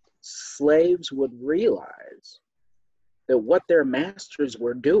 slaves would realize that what their masters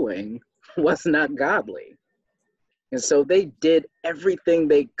were doing was not godly. And so they did everything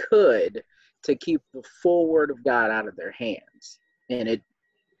they could to keep the full word of God out of their hands. And it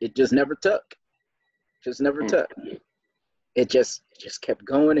just never took. Just never took. It just kept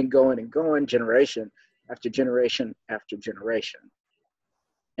going and going and going, generation after generation after generation.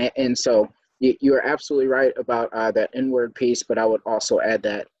 And so you're absolutely right about that N-word piece, but I would also add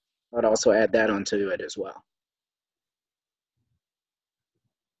that onto it as well.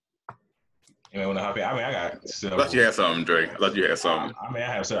 You know, when I hop in, I mean, I got several. I thought you had something, Dre. I thought you had something. I mean,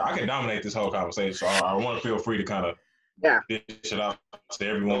 I have several. I can dominate this whole conversation, so I want to feel free to kind of dish it out to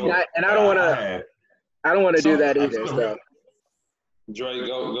everyone. Yeah, and I don't want to do that either. So. Dre,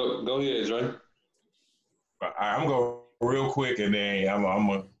 go ahead, Dre. I'm gonna go real quick, and then I'm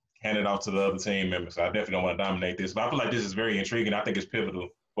gonna hand it off to the other team members. I definitely don't want to dominate this, but I feel like this is very intriguing. I think it's pivotal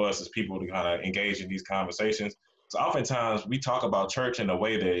for us as people to kind of engage in these conversations. So oftentimes we talk about church in a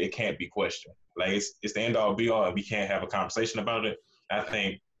way that it can't be questioned. Like it's the end all be all, and we can't have a conversation about it. I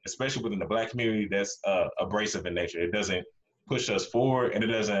think, especially within the Black community, that's abrasive in nature. It doesn't push us forward, and it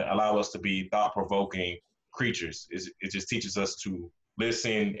doesn't allow us to be thought-provoking creatures. It just teaches us to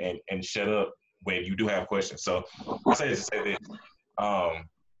listen and shut up when you do have questions. So I say this to say that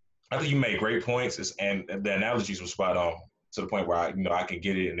I think you made great points, and the analogies were spot on to the point where I can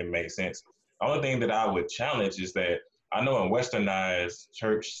get it and it makes sense. The only thing that I would challenge is that I know in westernized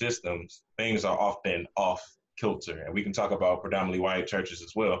church systems, things are often off kilter, and we can talk about predominantly white churches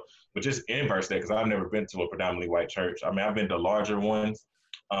as well, but just inverse that, because I've never been to a predominantly white church. I mean, I've been to larger ones,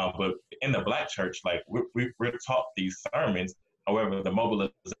 but in the Black church, like we're taught these sermons. However, the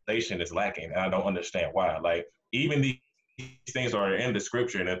mobilization is lacking, and I don't understand why. Like, even these things are in the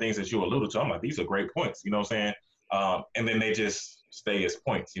scripture, and the things that you alluded to, I'm like, these are great points, you know what I'm saying? And then they just stay as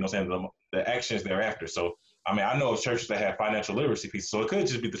points, you know what I'm saying? The actions thereafter. So, I mean, I know of churches that have financial literacy pieces, so it could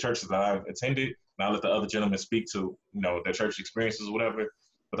just be the churches that I've attended, and I'll let the other gentlemen speak to, their church experiences or whatever,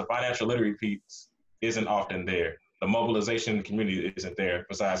 but the financial literacy piece isn't often there. The mobilization in the community isn't there,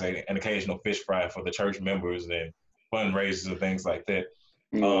 besides an occasional fish fry for the church members and fundraisers and things like that.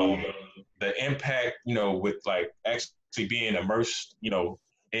 The impact, with like actually being immersed,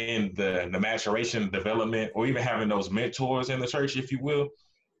 in the maturation, development, or even having those mentors in the church, if you will,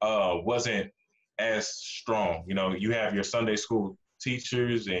 wasn't as strong. You have your Sunday school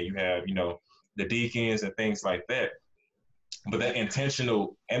teachers, and you have, the deacons and things like that. But that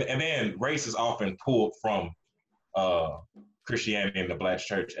intentional, and then race is often pulled from Christianity in the Black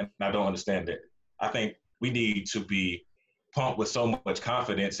church, and I don't understand that. I think we need to be pumped with so much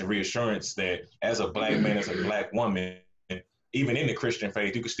confidence and reassurance that as a Black man, as a Black woman, even in the Christian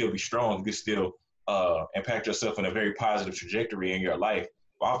faith, you can still be strong. You can still impact yourself in a very positive trajectory in your life.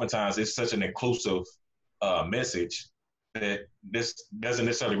 But oftentimes, it's such an inclusive message that this doesn't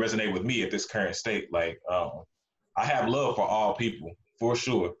necessarily resonate with me at this current state. Like, I have love for all people, for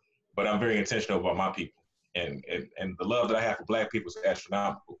sure, but I'm very intentional about my people. and the love that I have for Black people is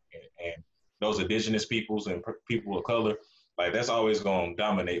astronomical. And those indigenous peoples and people of color, like that's always going to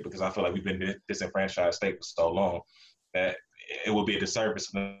dominate because I feel like we've been disenfranchised state for so long that it would be a disservice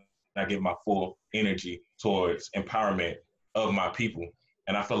when I give my full energy towards empowerment of my people.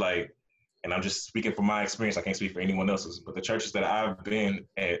 And I feel like, and I'm just speaking from my experience, I can't speak for anyone else's, but the churches that I've been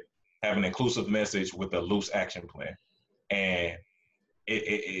at have an inclusive message with a loose action plan. And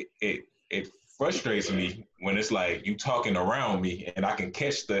it frustrates me when it's like you talking around me and I can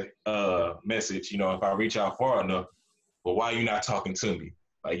catch the message, if I reach out far enough, but why are you not talking to me?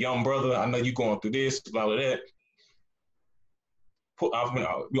 Like, young brother, I know you going through this, blah, blah, that. We're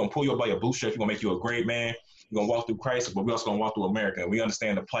going to pull you up by your bootstraps. We're going to make you a great man. We're going to walk through Christ, but we're also going to walk through America. And we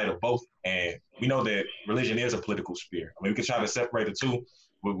understand the plight of both. And we know that religion is a political sphere. I mean, we can try to separate the two,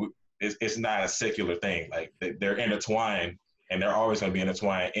 but it's not a secular thing. Like, they're intertwined, and they're always going to be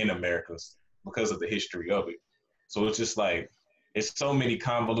intertwined in America because of the history of it. So it's just like, it's so many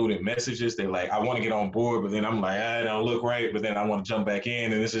convoluted messages that, like, I want to get on board, but then I'm like, I don't look right, but then I want to jump back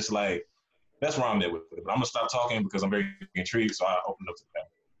in. And it's just like, that's where I'm at with it. But I'm going to stop talking because I'm very intrigued, so I open up to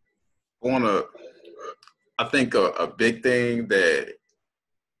the panel. I think a big thing that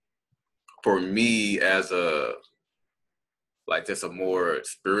for me as just a more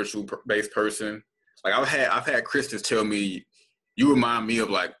spiritual based person, like I've had Christians tell me, you remind me of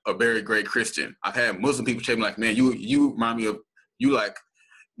like a very great Christian. I've had Muslim people tell me like, man, you remind me of, you like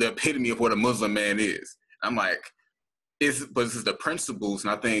the epitome of what a Muslim man is. I'm like, but this is the principles,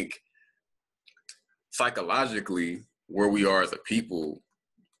 and I think psychologically where we are as a people,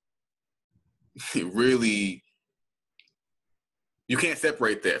 it really, you can't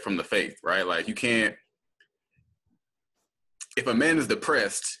separate that from the faith, right? Like you can't, if a man is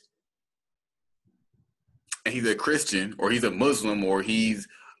depressed and he's a Christian or he's a Muslim or he's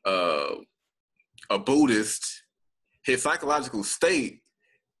a Buddhist, his psychological state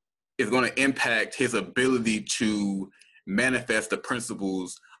is going to impact his ability to manifest the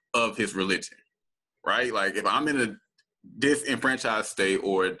principles of his religion, right? Like if I'm in a disenfranchised state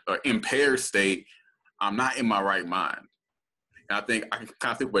or an impaired state, I'm not in my right mind. And I think I can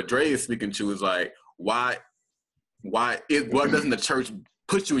kind of think what Dre is speaking to is like, why doesn't the church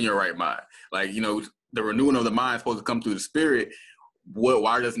put you in your right mind? Like, the renewing of the mind is supposed to come through the spirit.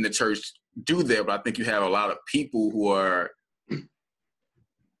 Why doesn't the church do that? But I think you have a lot of people who are,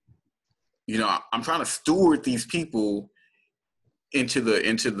 I'm trying to steward these people into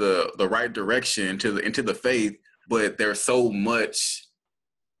the right direction, into the faith, but there's so much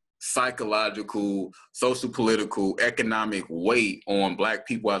psychological, social, political, economic weight on Black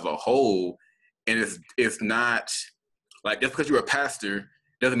people as a whole, and it's not like just because you're a pastor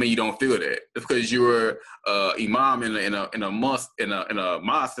doesn't mean you don't feel that. Just because you're imam in a mosque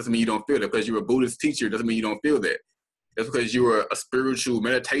doesn't mean you don't feel that. Because you're a Buddhist teacher doesn't mean you don't feel that. Just because you're a spiritual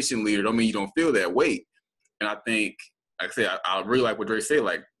meditation leader don't mean you don't feel that weight. And I think, like I said, I really like what Dre said.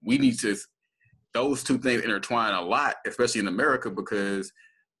 Like we need to, those two things intertwine a lot, especially in America, because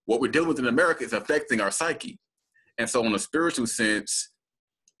what we're dealing with in America is affecting our psyche. And so in a spiritual sense,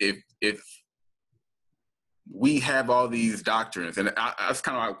 if we have all these doctrines, and that's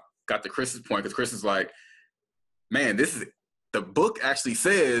kind of how I got to Chris's point, because Chris is like, man, the book actually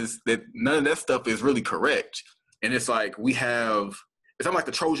says that none of that stuff is really correct. And it's like it's not like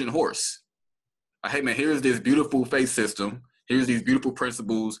the Trojan horse. Like, hey man, here's this beautiful faith system, here's these beautiful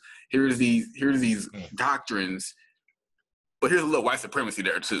principles, here's these doctrines, but here's a little white supremacy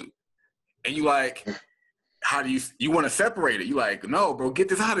there too. And you like, how do you want to separate it? You like, no, bro, get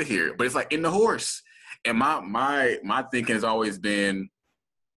this out of here. But it's like in the horse. And my thinking has always been,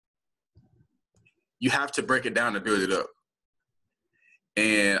 you have to break it down to build it up.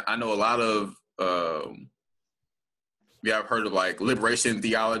 And I know a lot of, I've heard of like liberation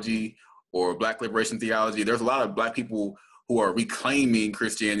theology or Black liberation theology. There's a lot of Black people who are reclaiming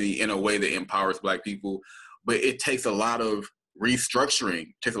Christianity in a way that empowers Black people, but it takes a lot of restructuring,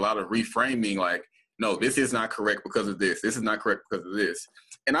 takes a lot of reframing. Like, no, this is not correct because of this. This is not correct because of this.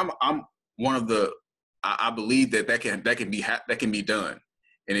 And I'm one of the, I believe that can be done,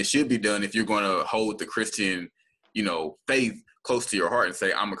 and it should be done if you're going to hold the Christian, faith close to your heart and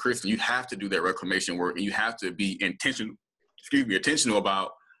say, I'm a Christian. You have to do that reclamation work, and you have to be intentional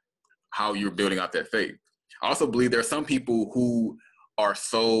about how you're building out that faith. I also believe there are some people who are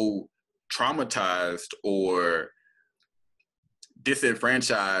so traumatized or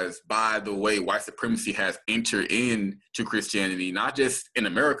disenfranchised by the way white supremacy has entered into Christianity, not just in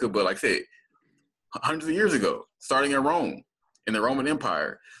America, but like I said, hundreds of years ago, starting in Rome, in the Roman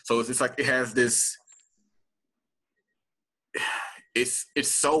Empire. So it's just like it has this, it's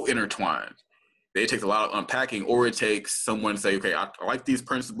so intertwined. it takes a lot of unpacking, or it takes someone to say, okay, I like these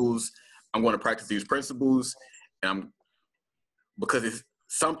principles. I'm going to practice these principles, and because it's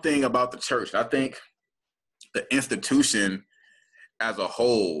something about the church. I think the institution as a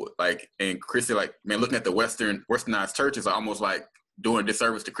whole, like, and Christian, like, man, looking at the westernized church is almost like doing a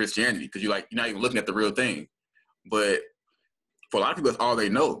disservice to Christianity, because you're not even looking at the real thing. But for a lot of people, that's all they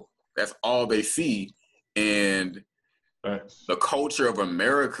know. That's all they see. And the culture of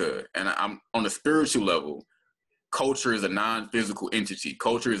America, and I'm on the spiritual level, culture is a non-physical entity.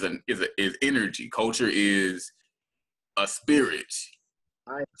 Culture is energy. Culture is a spirit.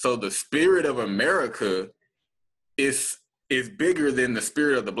 So the spirit of America is bigger than the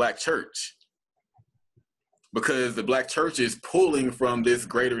spirit of the Black church, because the Black church is pulling from this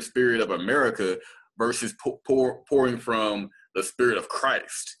greater spirit of America versus pouring from the spirit of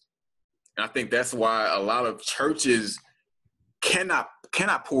Christ. And I think that's why a lot of churches cannot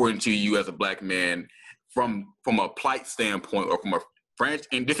pour into you as a Black man from a plight standpoint or from a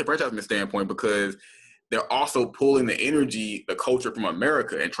disenfranchisement standpoint, because they're also pulling the energy, the culture from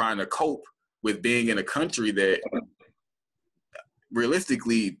America, and trying to cope with being in a country that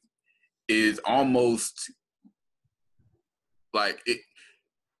realistically is almost like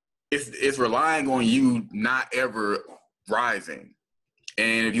it's relying on you not ever rising.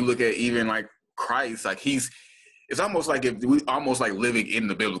 And if you look at even like Christ, like it's almost like living in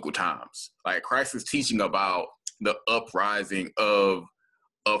the biblical times. Like Christ is teaching about the uprising of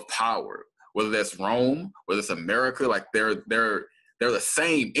power, whether that's Rome, whether it's America. Like they're the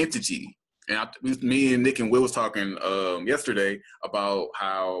same entity. And me and Nick and Will was talking yesterday about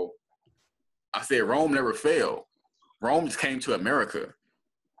how I said Rome never failed. Rome just came to America.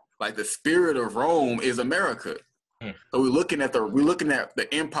 Like the spirit of Rome is America. So we're looking at the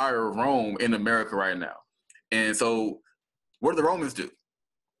empire of Rome in America right now. And so what do the Romans do?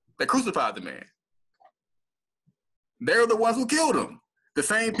 They crucified the man. They're the ones who killed him. The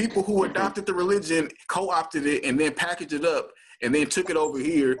same people who adopted the religion, co-opted it, and then packaged it up, and then took it over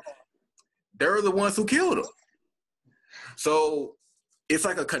here, they're the ones who killed him. So it's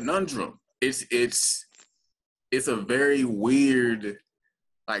like a conundrum. It's a very weird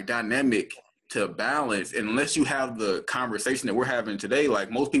like dynamic to balance, unless you have the conversation that we're having today. Like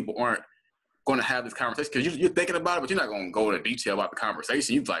most people aren't going to have this conversation because you're thinking about it, but you're not going to go into detail about the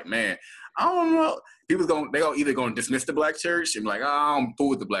conversation. You're like, man, I don't know. They're either going to dismiss the Black church and be like, oh, I'm fool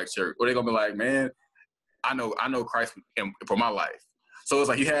with the Black church, or they're going to be like, man, I know Christ for my life. So it's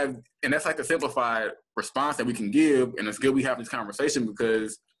like you have, and that's like a simplified response that we can give, and it's good we have this conversation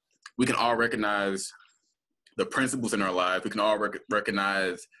because we can all recognize the principles in our life. We can all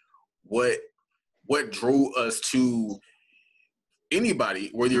recognize what drew us to anybody,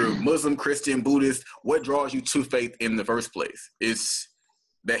 whether you're Muslim, Christian, Buddhist, what draws you to faith in the first place. It's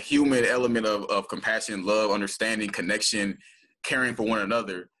that human element of compassion, love, understanding, connection, caring for one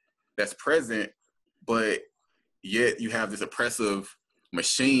another that's present, but yet you have this oppressive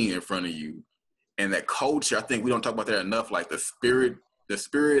machine in front of you. And that culture, I think we don't talk about that enough, like the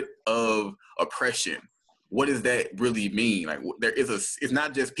spirit of oppression. What does that really mean? Like it's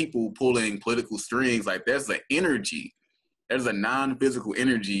not just people pulling political strings, like there's an energy, there's a non-physical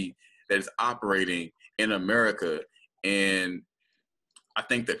energy that is operating in America. And I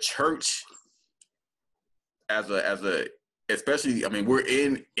think the church especially, I mean, we're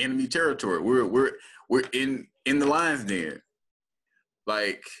in enemy territory. We're in the lion's den.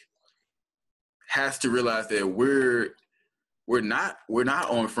 Like, has to realize that we're not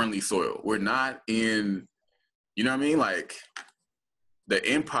on friendly soil. We're not in, you know what I mean? Like, the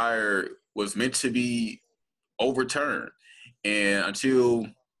empire was meant to be overturned. And until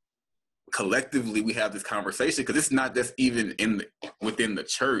collectively we have this conversation, because it's not just even within the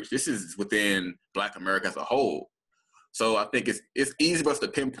church, this is within Black America as a whole. So I think it's easy for us to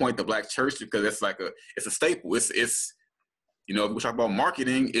pinpoint the Black church because it's a staple. It's you know, if we talk about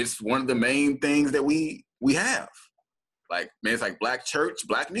marketing, it's one of the main things that we have. Like, man, it's like Black church,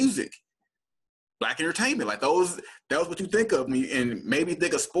 Black music, Black entertainment. Like that was what you think of me, and maybe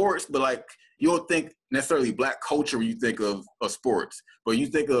think of sports, but like you don't think necessarily Black culture when you think of sports. But you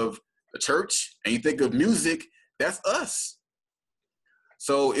think of the church and you think of music, that's us.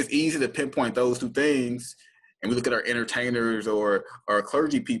 So it's easy to pinpoint those two things. And we look at our entertainers or our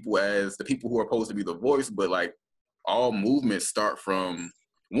clergy people as the people who are supposed to be the voice, but like all movements start from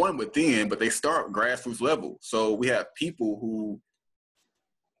one within, but they start grassroots level. So we have people who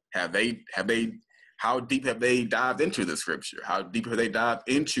how deep have they dived into the scripture? How deep have they dived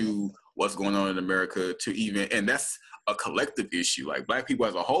into what's going on in America and that's a collective issue. Like Black people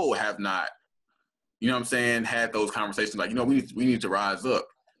as a whole have not, you know what I'm saying, had those conversations like, you know, we need to rise up.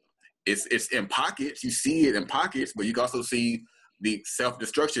 it's in pockets. You see it in pockets, but you can also see the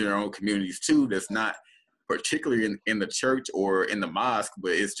self-destruction in our own communities too. That's not particularly in the church or in the mosque,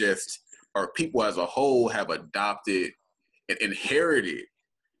 but it's just our people as a whole have adopted and inherited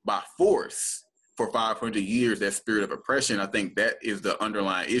by force for 500 years that spirit of oppression. I think that is the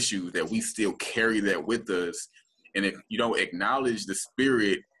underlying issue, that we still carry that with us. And if you don't acknowledge the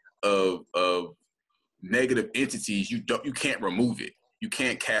spirit of negative entities, you can't remove it. You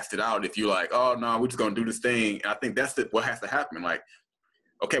can't cast it out if you're like, oh no, we're just gonna do this thing. And I think that's what has to happen. Like,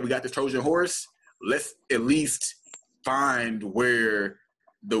 okay, we got this Trojan horse. Let's at least find where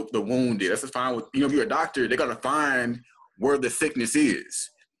the wound is. Let's just find, if you're a doctor, they're gonna find where the sickness is.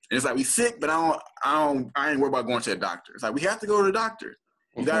 And it's like, we sick, but I ain't worried about going to a doctor. It's like, we have to go to the doctor.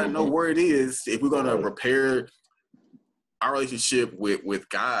 You got to know where it is if we're going to repair our relationship with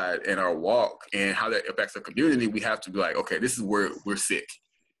God and our walk and how that affects the community. We have to be like, okay, this is where we're sick.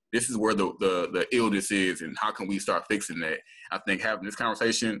 This is where the illness is, and how can we start fixing that? I think having this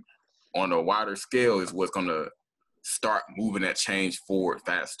conversation on a wider scale is what's going to start moving that change forward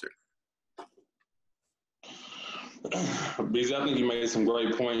faster. Because I think you made some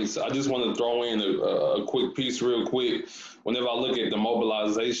great points. I just want to throw in a quick piece real quick. Whenever I look at the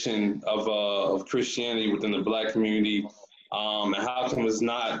mobilization of Christianity within the Black community, and how come it's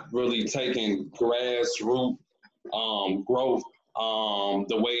not really taking grassroots growth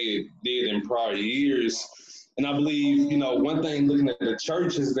the way it did in prior years. And I believe, one thing looking at the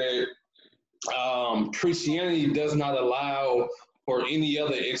church is that Christianity does not allow for any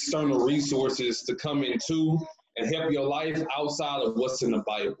other external resources to come into and help your life outside of what's in the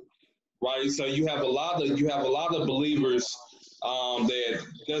Bible, right? So you have a lot of believers that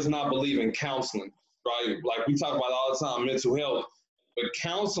does not believe in counseling, right? Like we talk about all the time, mental health, but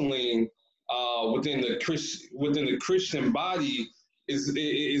counseling within the Christian body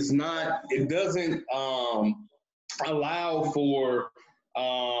is not. It doesn't allow for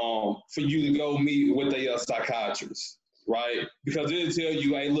you to go meet with a psychiatrist, right? Because it'll tell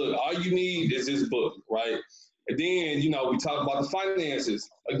you, hey, look, all you need is this book, right? And then, we talk about the finances.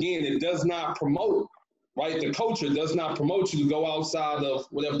 Again, it does not promote, right? The culture does not promote you to go outside of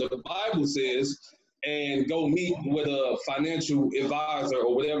whatever the Bible says and go meet with a financial advisor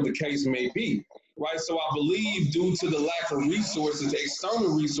or whatever the case may be, right? So I believe due to the lack of resources,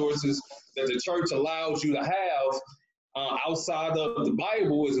 external resources that the church allows you to have outside of the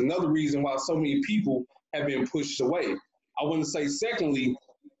Bible is another reason why so many people have been pushed away. I want to say, secondly,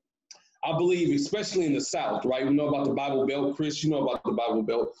 I believe, especially in the South, right? We know about the Bible Belt. Chris, you know about the Bible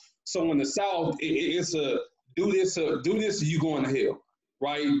Belt. So in the South, it's a do this or you going to hell,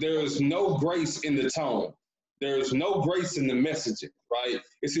 right? There's no grace in the tone. There's no grace in the messaging, right?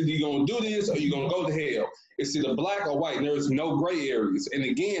 It's either you're going to do this or you're going to go to hell. It's either black or white. There's no gray areas. And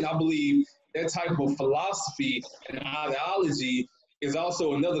again, I believe that type of philosophy and ideology is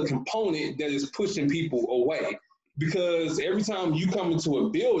also another component that is pushing people away. Because every time you come into a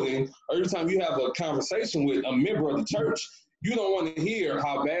building, or every time you have a conversation with a member of the church, you don't want to hear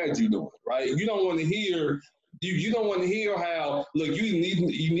how bad you're doing, right? You don't want to hear you don't want to hear how, look, you need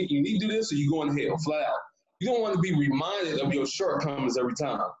to do this or you're going to hell flat out. You don't want to be reminded of your shortcomings every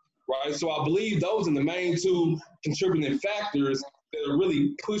time, right? So I believe those are the main two contributing factors that are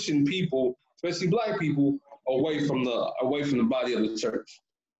really pushing people, especially black people, away from the body of the church.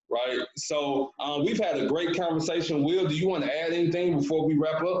 Right. So we've had a great conversation. Will, do you want to add anything before we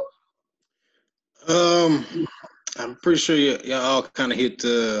wrap up? I'm pretty sure y'all all kind of hit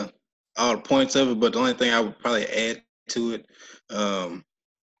all the points of it, but the only thing I would probably add to it, a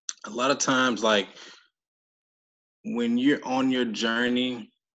lot of times, like when you're on your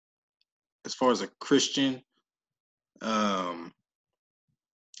journey, as far as a Christian, how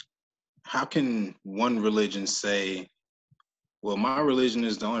can one religion say, well, my religion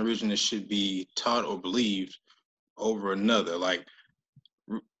is the only religion that should be taught or believed over another? Like,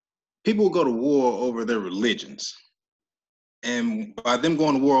 people go to war over their religions. And by them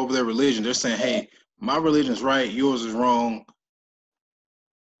going to war over their religion, they're saying, hey, my religion's right, yours is wrong.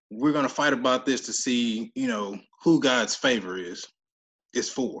 We're going to fight about this to see, who God's favor is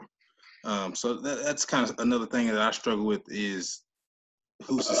for. So that's kind of another thing that I struggle with, is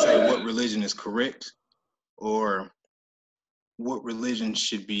who's to say what religion is correct or what religion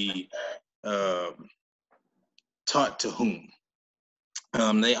should be taught to whom.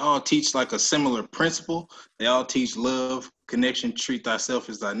 They all teach like a similar principle. They all teach love, connection, treat thyself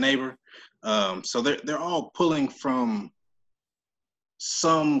as thy neighbor. So they're all pulling from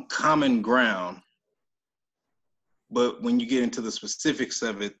some common ground. But when you get into the specifics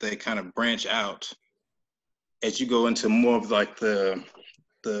of it, they kind of branch out as you go into more of like the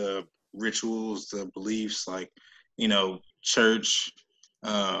rituals, the beliefs, like, you know, church.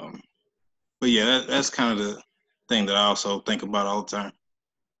 But yeah, that's kind of the thing that I also think about all the time.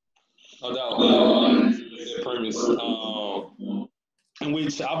 No doubt. That premise, in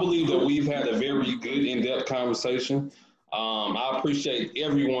which I believe that we've had a very good, in-depth conversation. I appreciate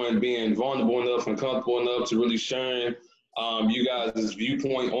everyone being vulnerable enough and comfortable enough to really sharing you guys'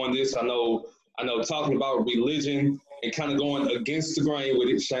 viewpoint on this. I know talking about religion and kind of going against the grain with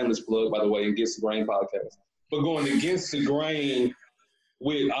it, shameless plug, by the way, Against the Grain podcast, but going against the grain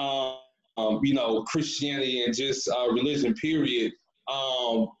with, you know, Christianity and just religion, period.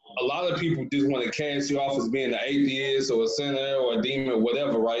 A lot of people just want to cast you off as being an atheist or a sinner or a demon,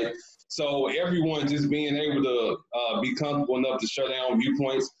 whatever, right? So everyone just being able to be comfortable enough to share their own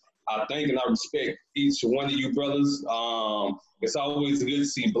viewpoints, I think, and I respect each one of you brothers. It's always good to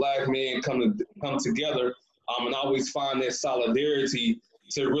see Black men come together and always find that solidarity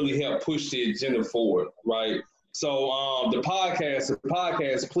to really help push the agenda forward, right? So the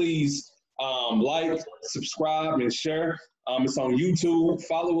podcast, please like, subscribe, and share. It's on YouTube.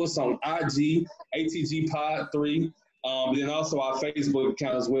 Follow us on IG, ATG Pod 3. Then also our Facebook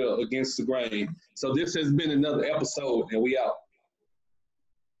account as well, Against the Grain. So this has been another episode, and we out.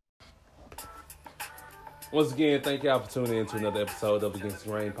 Once again, thank y'all for tuning in to another episode of Against the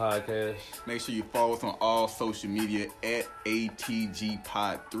Grain podcast. Make sure you follow us on all social media at ATG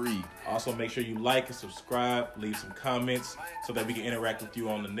Pod 3. Also, make sure you like and subscribe, leave some comments so that we can interact with you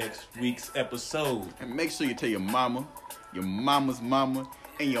on the next week's episode. And make sure you tell your mama, your mama's mama,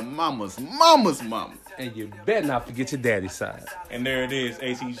 and your mama's mama's mama. And you better not forget your daddy's side. And there it is,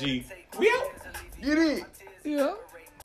 ATG. We out. Get it. Yeah.